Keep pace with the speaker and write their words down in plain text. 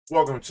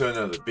Welcome to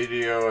another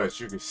video. As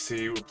you can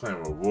see, we're playing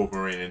with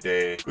Wolverine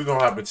today. We're gonna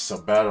hop into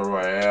some battle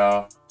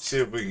royale, see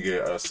if we can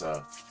get us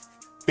a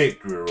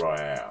victory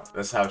royale.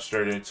 Let's hop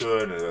straight into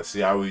it and let's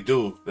see how we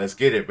do. Let's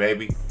get it,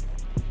 baby.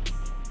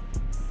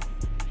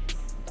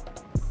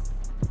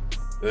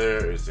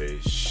 There is a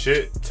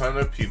shit ton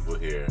of people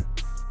here.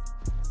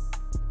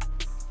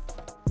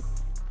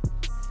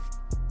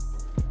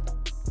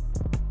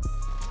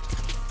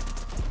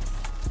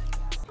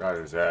 Got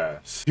his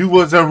ass. He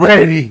wasn't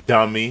ready,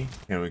 dummy.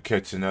 Can we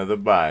catch another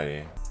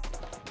body?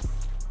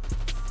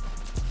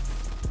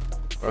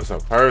 What's a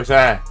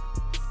person?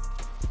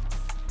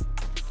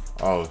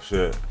 Oh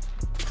shit.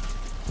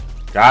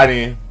 Got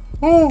him.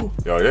 Woo.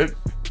 Yo,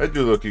 that dude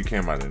look, he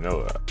came out of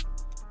nowhere.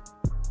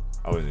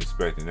 I wasn't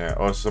expecting that.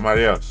 Oh,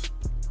 somebody else.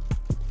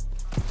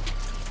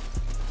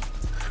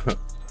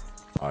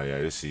 Oh yeah,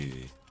 this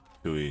easy.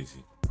 Too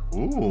easy.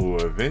 Ooh,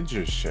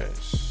 Avengers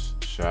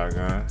chest.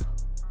 Shotgun.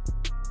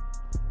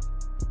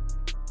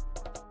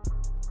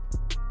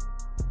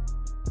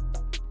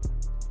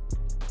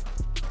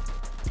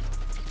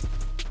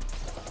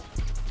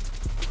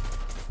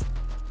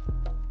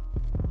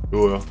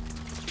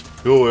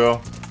 Do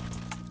well.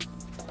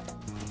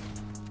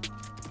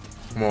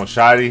 Come on,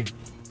 Shotty.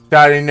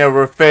 Shotty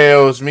never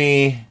fails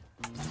me.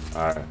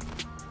 Alright.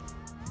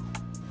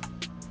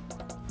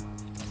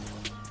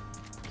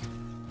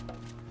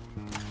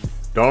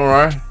 Don't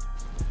run.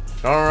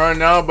 Don't run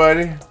now,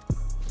 buddy.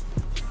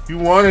 You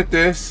wanted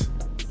this.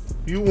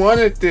 You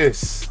wanted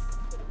this.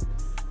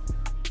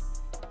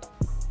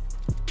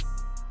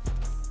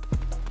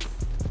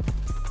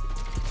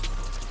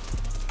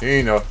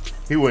 You know.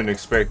 He wasn't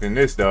expecting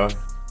this, though.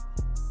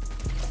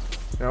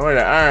 Now, where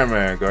did Iron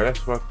Man go? That's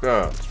fucked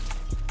up.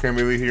 Can't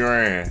believe he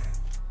ran.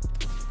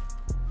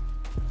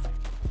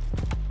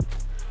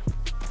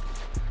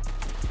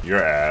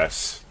 Your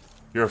ass.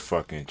 You're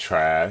fucking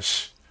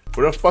trash.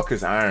 Where the fuck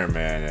is Iron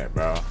Man at,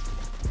 bro?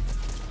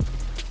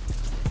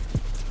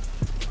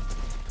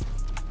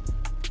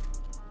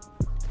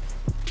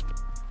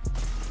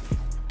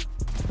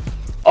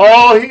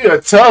 Oh, he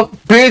a tough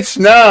bitch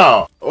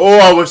now. Oh,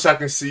 I wish I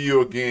could see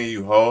you again,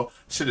 you hoe.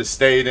 Should have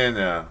stayed in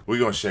there. We're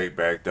gonna shake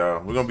back,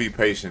 though. We're gonna be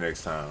patient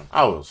next time.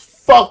 I was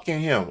fucking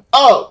him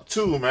up,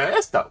 too, man.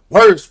 That's the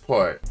worst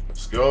part.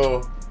 Let's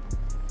go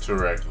to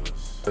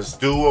reckless. Let's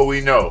do what we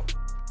know.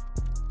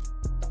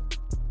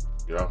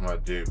 Get off my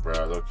dick,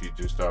 bro. Look, you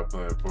just start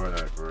playing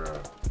Fortnite for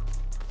real.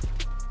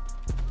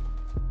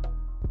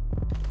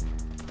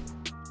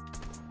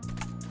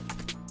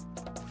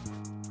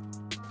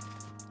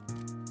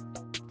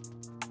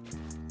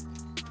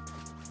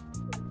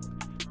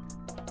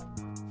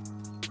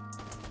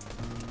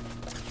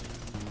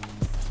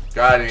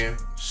 Got him.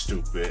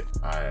 Stupid.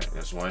 Alright,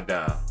 that's one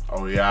down.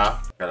 Oh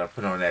yeah. Gotta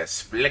put on that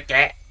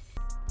splicket.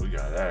 We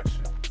got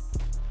action.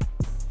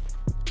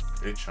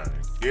 They trying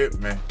to get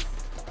me.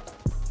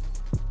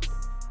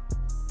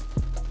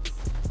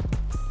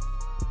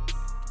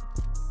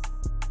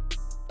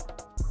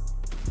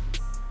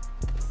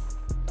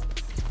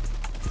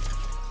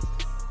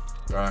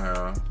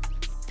 Got him.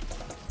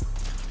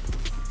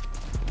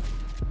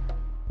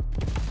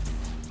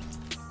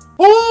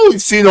 Oh, you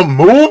see the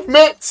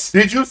movements?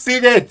 Did you see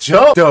that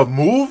jump? The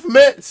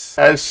movements?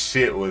 That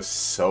shit was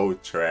so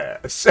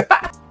trash.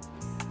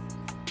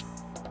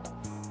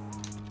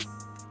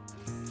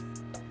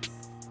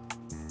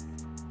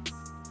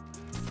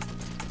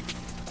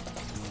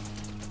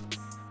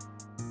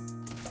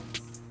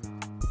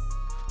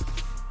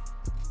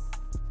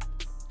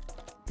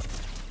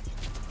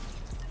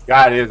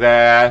 Got his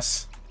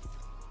ass.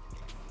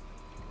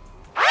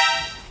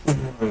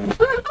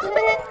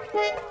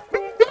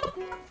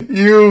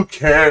 You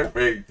can't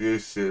make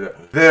this shit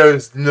up.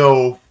 There's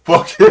no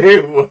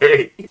fucking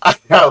way. I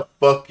got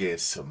fucking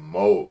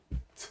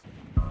smoked.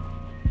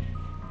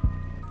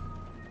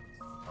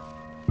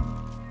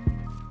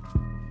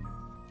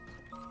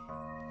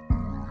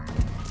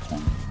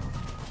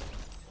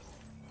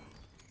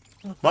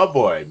 My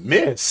boy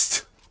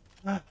missed.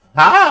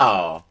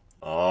 How?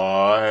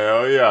 Oh,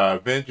 hell yeah.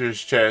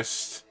 Avengers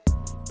chest.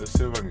 Let's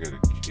see if I can get a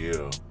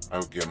kill. I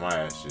would get my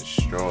ass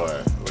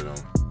destroyed with him.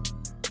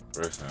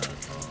 First time.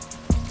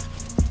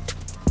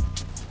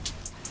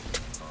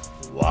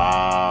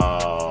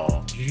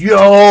 Wow.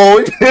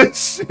 Yo,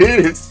 this shit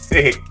is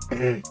sick.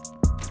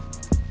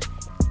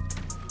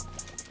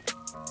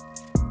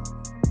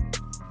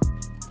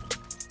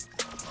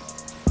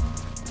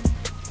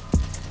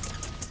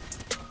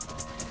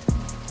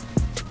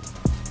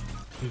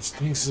 These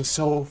things are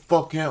so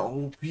fucking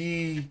OP.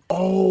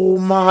 Oh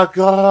my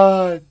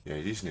god.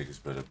 Yeah, these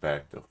niggas better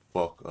back the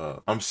fuck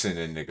up. I'm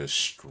sending niggas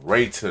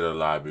straight to the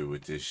lobby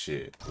with this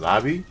shit.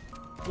 Lobby?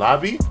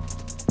 Lobby?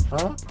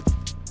 Huh?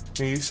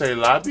 Can you say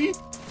lobby?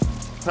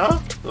 Huh?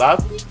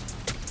 Lobby?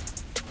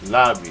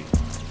 Lobby.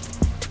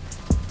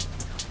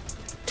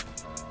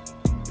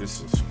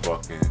 This is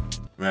fucking...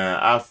 Man,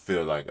 I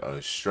feel like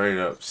a straight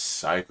up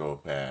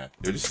psychopath.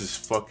 Yo, this is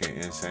fucking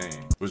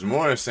insane. What's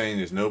more insane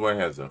is nobody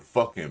has a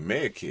fucking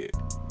med kit.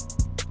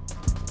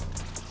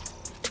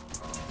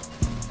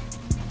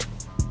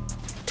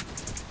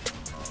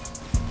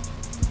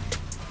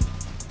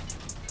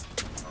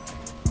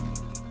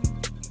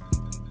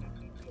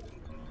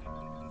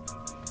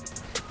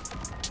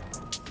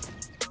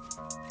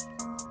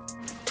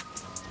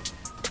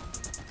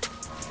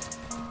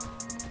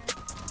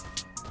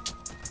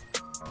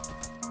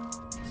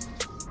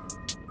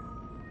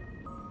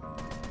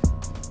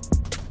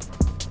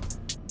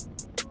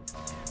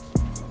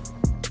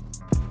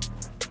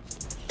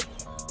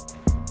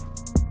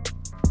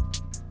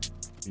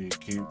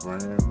 keep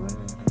running.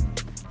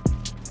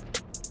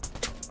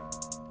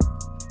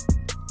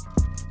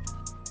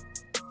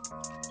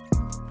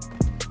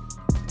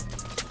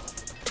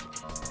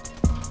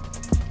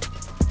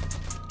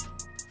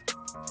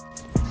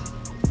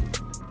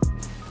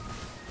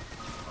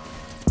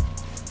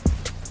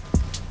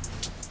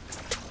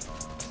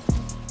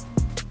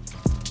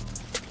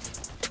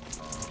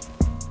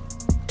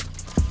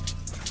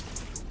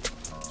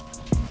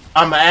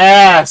 I'm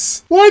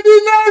ass. Why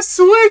didn't I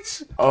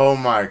switch? Oh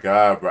my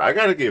god, bro. I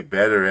gotta get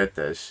better at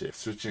that shit.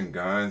 Switching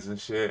guns and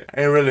shit.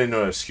 Ain't really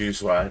no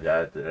excuse why I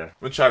got there. I'm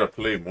gonna try to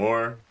play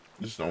more.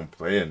 Just don't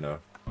play enough.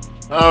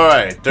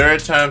 Alright,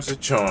 third time's a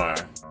charm.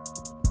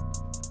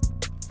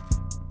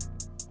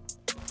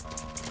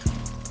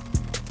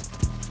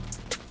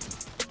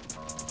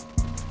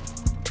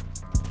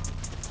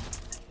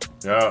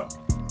 Yup.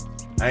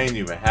 I ain't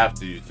even have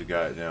to use the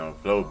goddamn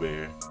flow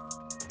bear.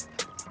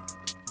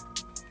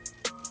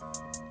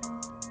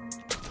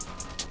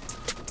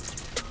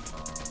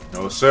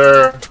 No,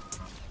 sir.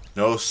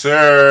 No,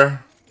 sir.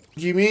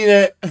 Give me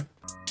that.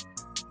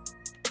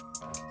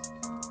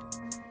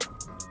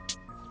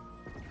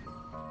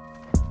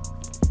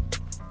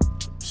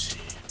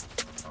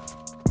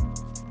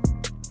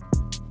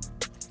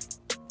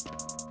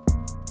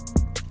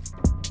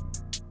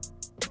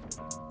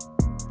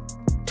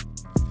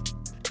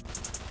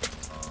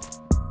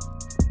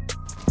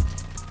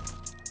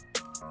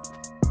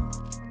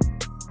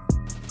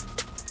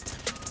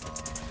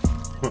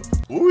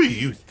 What were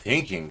you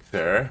thinking,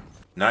 sir?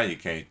 Now you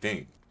can't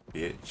think,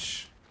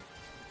 bitch.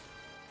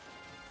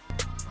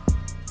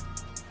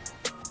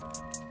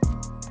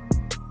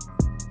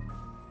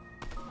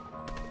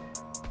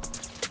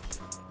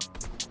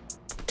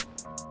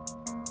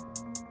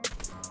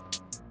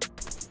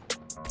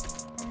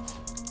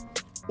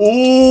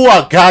 Ooh,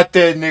 I got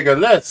that nigga.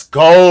 Let's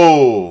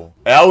go.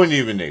 I wasn't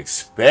even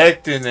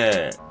expecting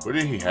that. What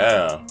did he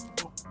have?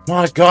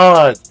 My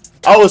God.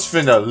 I was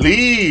finna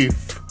leave.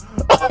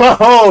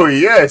 Oh,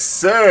 yes,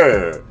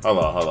 sir. Hold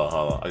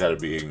on. I gotta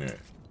be ignorant.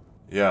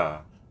 Yeah.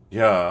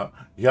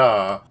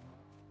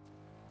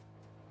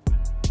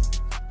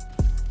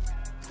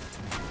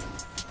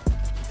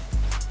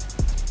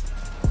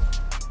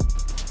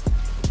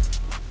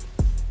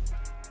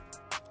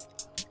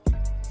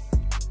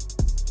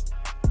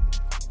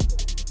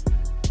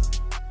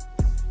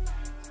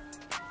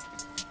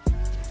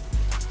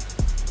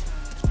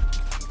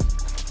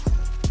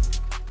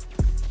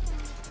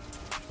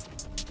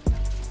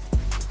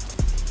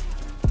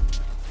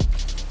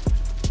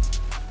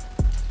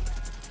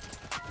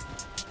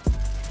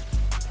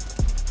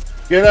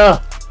 Get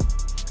up.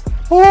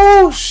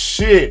 Oh,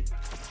 shit.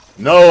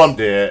 No, I'm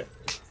dead.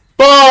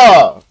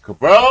 Fuck,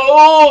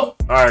 bro.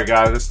 Alright,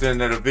 guys. That's the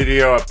end of the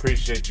video. I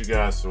appreciate you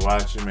guys for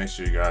watching. Make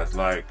sure you guys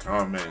like,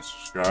 comment,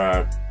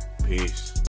 subscribe. Peace.